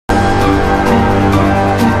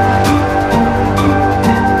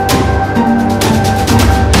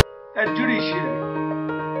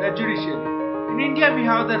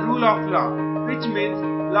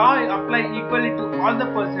all the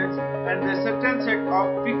persons, and the certain set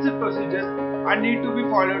of fixed procedures are need to be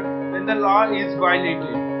followed when the law is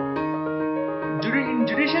violated. In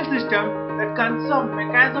judicial system that consists of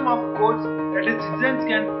mechanism of courts that citizens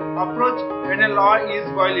can approach when a law is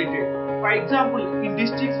violated. For example, in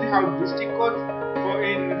districts we have district courts, for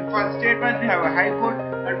state wise we have a high court,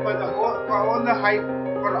 and for all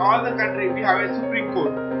the country we have a Supreme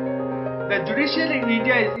Court. The judiciary in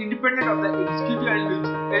India is independent of the executive and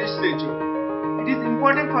legislature. It is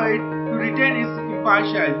important for it to retain its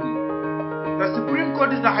impartiality. The Supreme Court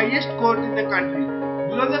is the highest court in the country.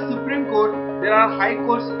 Below the Supreme Court, there are high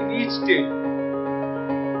courts in each state.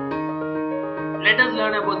 Let us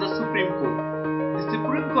learn about the Supreme Court. The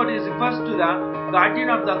Supreme Court refers to the guardian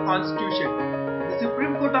of the Constitution. The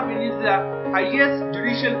Supreme Court of India is the highest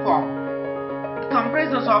judicial form. It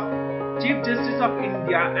comprises of Chief Justice of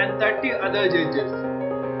India and 30 other judges.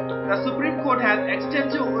 The Supreme Court has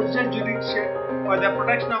extensive original jurisdiction for the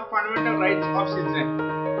protection of fundamental rights of citizens.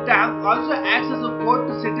 It also acts as a court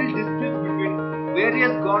to settle disputes between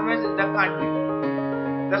various governments in the country.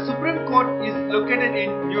 The Supreme Court is located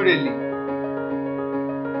in New Delhi.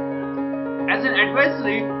 As an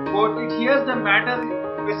advisory court, it hears the matter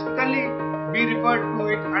specifically be referred to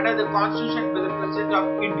it under the Constitution by the President of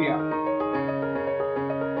India.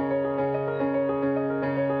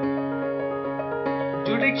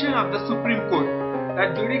 Jurisdiction of the Supreme Court. The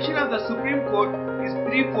jurisdiction of the Supreme Court is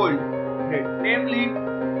threefold, namely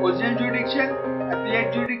original jurisdiction,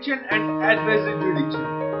 appellate jurisdiction, and advisory jurisdiction.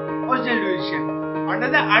 Original jurisdiction. Under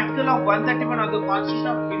the Article of 131 of the Constitution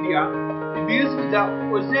of India, it deals with the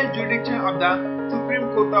original jurisdiction of the Supreme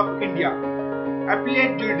Court of India.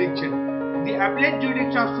 Appellate jurisdiction. The appellate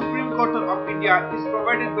jurisdiction of Supreme Court of India is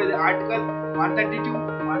provided by the Article 132,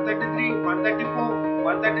 133, 134,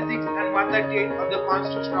 136 and 138 of the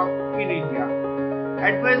Constitution of India.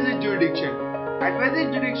 Advisory jurisdiction. Advisory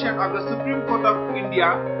jurisdiction of the Supreme Court of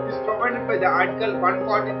India is provided by the Article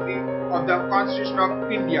 143 of the Constitution of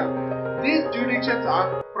India. These jurisdictions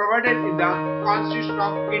are provided in the Constitution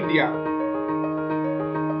of India.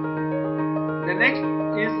 The next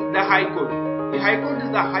is the High Court. The High Court is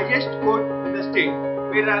the highest court in the state,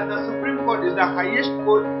 whereas the Supreme Court is the highest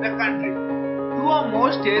court in the country. Two or more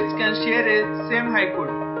states can share a same High Court.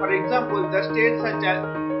 For example, the states such as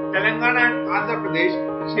Telangana and Andhra Pradesh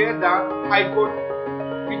share the High Court,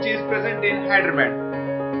 which is present in Hyderabad.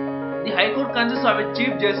 The High Court consists of a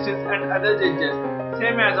Chief Justice and other judges,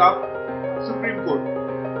 same as of Supreme Court.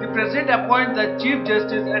 The President appoints the Chief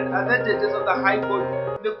Justice and other judges of the High Court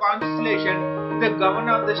in the consultation with the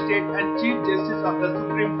Governor of the state and Chief Justice of the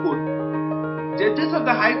Supreme Court. Judges of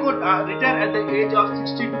the High Court are retired at the age of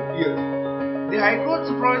 62 years. The High Court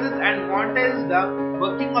supervises and monitors the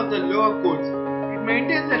working of the lower courts. It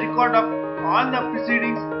maintains a record of all the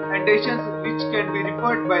proceedings and decisions which can be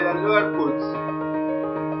referred by the lower courts.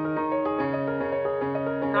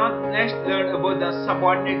 Now let's learn about the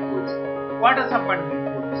subordinate courts. What are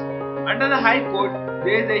subordinate courts? Under the High Court,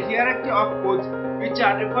 there is a hierarchy of courts which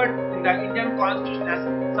are referred in the Indian Constitution as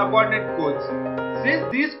subordinate courts. Since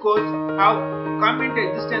these courts have come into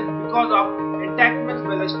existence because of enactments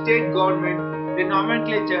by the state government, the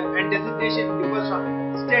nomenclature and designation differs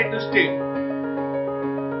from state to state.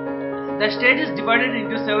 The state is divided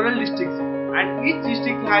into several districts, and each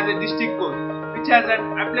district has a district court, which has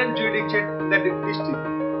an appellate jurisdiction in the district.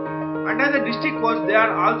 Under the district courts, there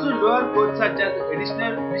are also lower courts such as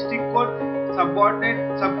additional district court,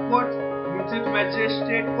 subordinate subcourts, municipal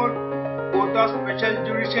magistrate court, court of special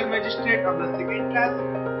judicial magistrate of the second class,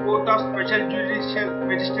 court of special judicial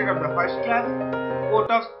magistrate of the first class, court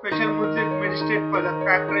of special municipal magistrate for the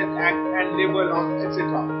Factories Act and labor laws,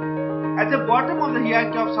 etc. At the bottom of the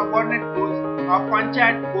hierarchy of subordinate courts are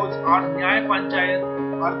panchayat courts or nyaya panchayat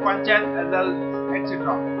or panchayat adalts,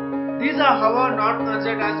 etc. These are however not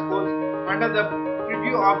considered as courts under the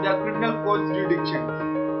purview of the criminal court's jurisdiction.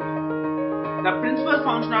 The principal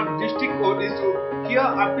function of district court is to hear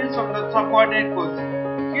appeals from the subordinate courts.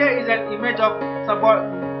 Here is an image of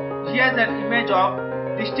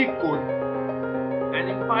district court.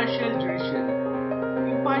 An impartial judiciary.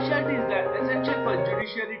 Impartiality is essential for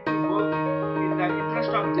judiciary to work in the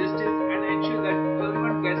interest of justice and ensure that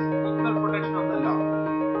everyone gets equal protection of the law.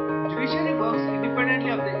 Judiciary works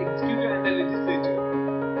independently of the executive and the legislature.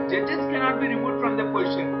 Judges cannot be removed from the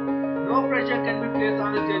position. No pressure can be placed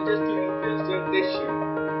on the judges to influence their decision.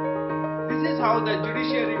 This is how the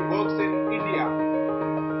judiciary works in India.